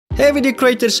Hey video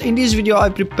creators, in this video I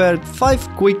prepared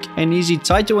 5 quick and easy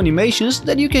title animations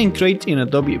that you can create in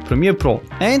Adobe Premiere Pro.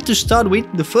 And to start with,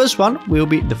 the first one will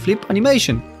be the flip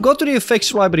animation. Go to the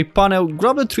effects library panel,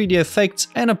 grab the 3D effects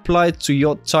and apply it to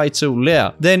your title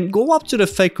layer. Then go up to the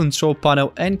effect control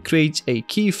panel and create a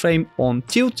keyframe on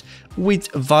tilt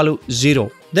with value 0.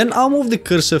 Then I'll move the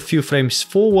cursor a few frames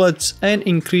forwards and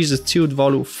increase the tilt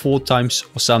value 4 times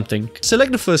or something.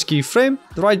 Select the first keyframe,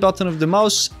 the right button of the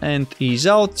mouse and ease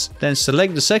out. Then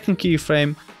select the second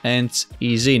keyframe and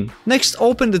ease in. Next,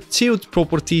 open the tilt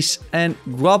properties and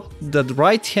grab the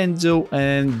right handle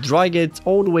and drag it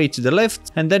all the way to the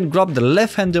left, and then grab the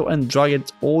left handle and drag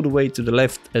it all the way to the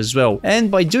left as well.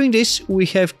 And by doing this, we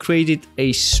have created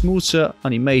a smoother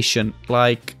animation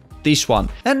like this one.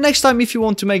 And next time, if you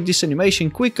want to make this animation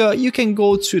quicker, you can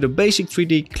go to the basic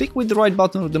 3D, click with the right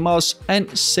button of the mouse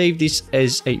and save this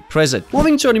as a preset.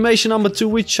 Moving to animation number 2,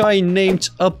 which I named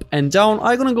up and down,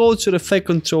 I'm gonna go to the effect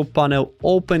control panel,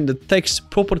 open the text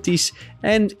properties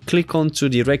and click onto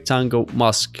the rectangle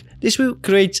mask. This will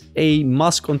create a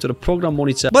mask onto the program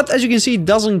monitor, but as you can see, it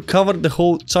doesn't cover the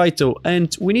whole title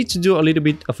and we need to do a little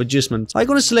bit of adjustment. I'm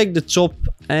gonna select the top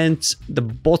and the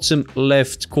bottom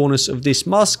left corners of this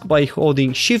mask by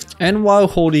holding shift, and while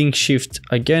holding shift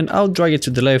again, I'll drag it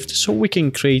to the left so we can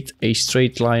create a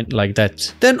straight line like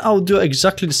that. Then I'll do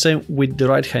exactly the same with the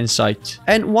right hand side.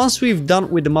 And once we've done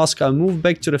with the mask, I'll move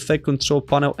back to the effect control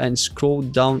panel and scroll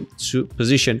down to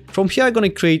position. From here, I'm gonna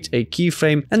create a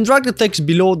keyframe and drag the text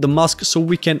below the mask so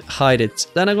we can hide it.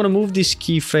 Then I'm gonna move this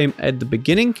keyframe at the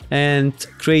beginning and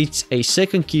create a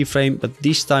second keyframe, but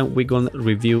this time we're gonna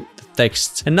review the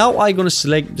text. And now I'm gonna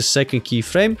select the second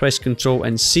keyframe, press Ctrl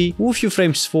and C, move a few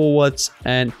frames forwards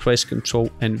and press Ctrl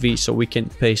and V so we can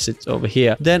paste it over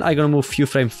here. Then I'm gonna move a few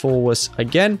frames forwards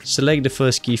again, select the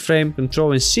first keyframe,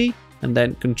 Ctrl and C, and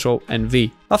then Ctrl and V.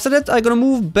 After that, I'm gonna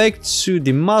move back to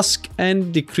the mask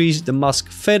and decrease the mask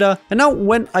feather. And now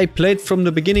when I play it from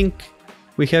the beginning,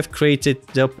 we have created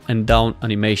the up and down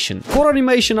animation. For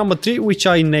animation number 3, which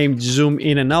I named zoom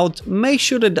in and out, make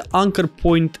sure that the anchor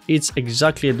point is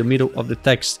exactly at the middle of the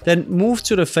text. Then move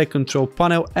to the effect control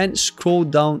panel and scroll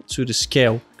down to the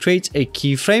scale. Create a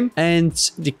keyframe and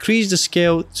decrease the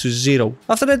scale to 0.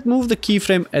 After that, move the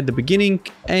keyframe at the beginning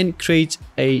and create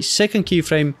a second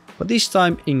keyframe, but this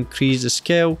time increase the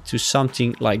scale to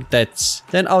something like that.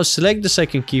 Then I'll select the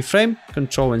second keyframe,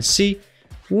 Ctrl and C,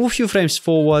 move a few frames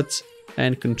forward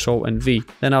and Ctrl and V.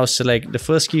 Then I'll select the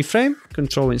first keyframe,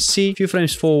 Ctrl and C, few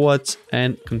frames forward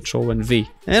and Ctrl and V.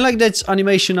 And like that's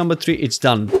animation number 3, it's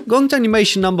done. Going to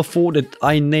animation number 4 that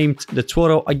I named the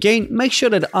twirl. Again, make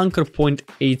sure that the anchor point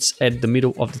is at the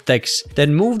middle of the text.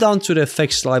 Then move down to the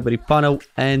effects library panel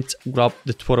and grab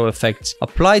the twirl effect.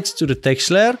 Apply it to the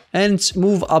text layer and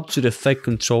move up to the effect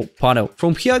control panel.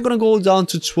 From here, I'm gonna go down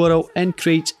to twirl and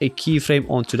create a keyframe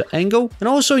onto the angle and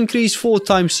also increase 4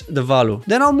 times the value.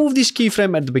 Then I'll move this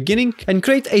keyframe at the beginning and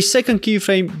create a second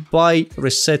keyframe by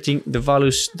resetting the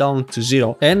values down to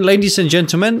 0. And ladies and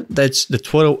gentlemen, that's the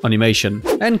twirl animation.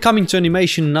 And coming to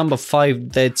animation number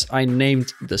 5 that I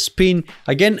named the spin.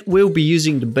 Again, we'll be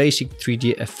using the basic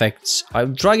 3D effects. I'll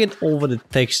drag it over the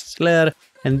text layer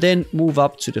and then move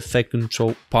up to the effect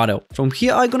control panel. From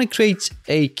here, I'm gonna create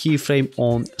a keyframe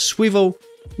on swivel,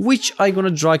 which I'm gonna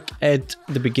drag at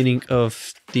the beginning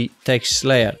of the text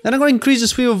layer. Then I'm gonna increase the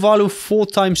swivel value 4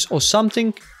 times or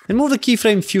something and move the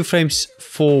keyframe a few frames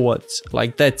forward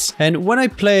like that. And when I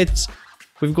play it,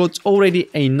 we've got already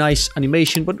a nice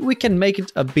animation, but we can make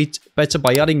it a bit better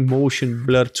by adding motion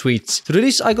blur to it. To do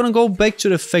this, I'm gonna go back to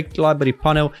the effect library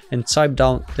panel and type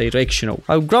down directional.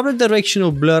 I'll grab the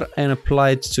directional blur and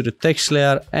apply it to the text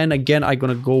layer. And again, I'm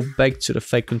gonna go back to the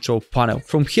effect control panel.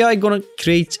 From here, I'm gonna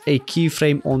create a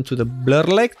keyframe onto the blur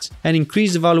length and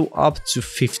increase the value up to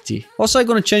 50. Also, I'm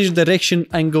gonna change the direction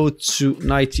and go to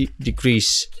 90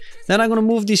 degrees. Then I'm gonna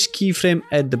move this keyframe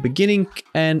at the beginning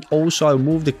and also I'll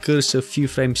move the cursor a few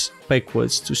frames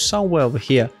backwards to somewhere over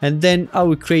here. And then I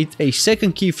will create a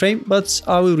second keyframe, but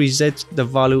I will reset the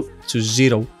value to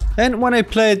 0. And when I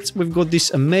play it, we've got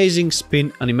this amazing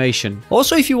spin animation.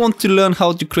 Also, if you want to learn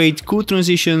how to create cool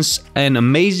transitions and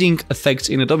amazing effects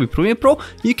in Adobe Premiere Pro,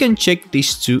 you can check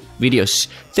these 2 videos.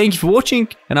 Thank you for watching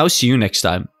and I'll see you next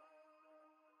time.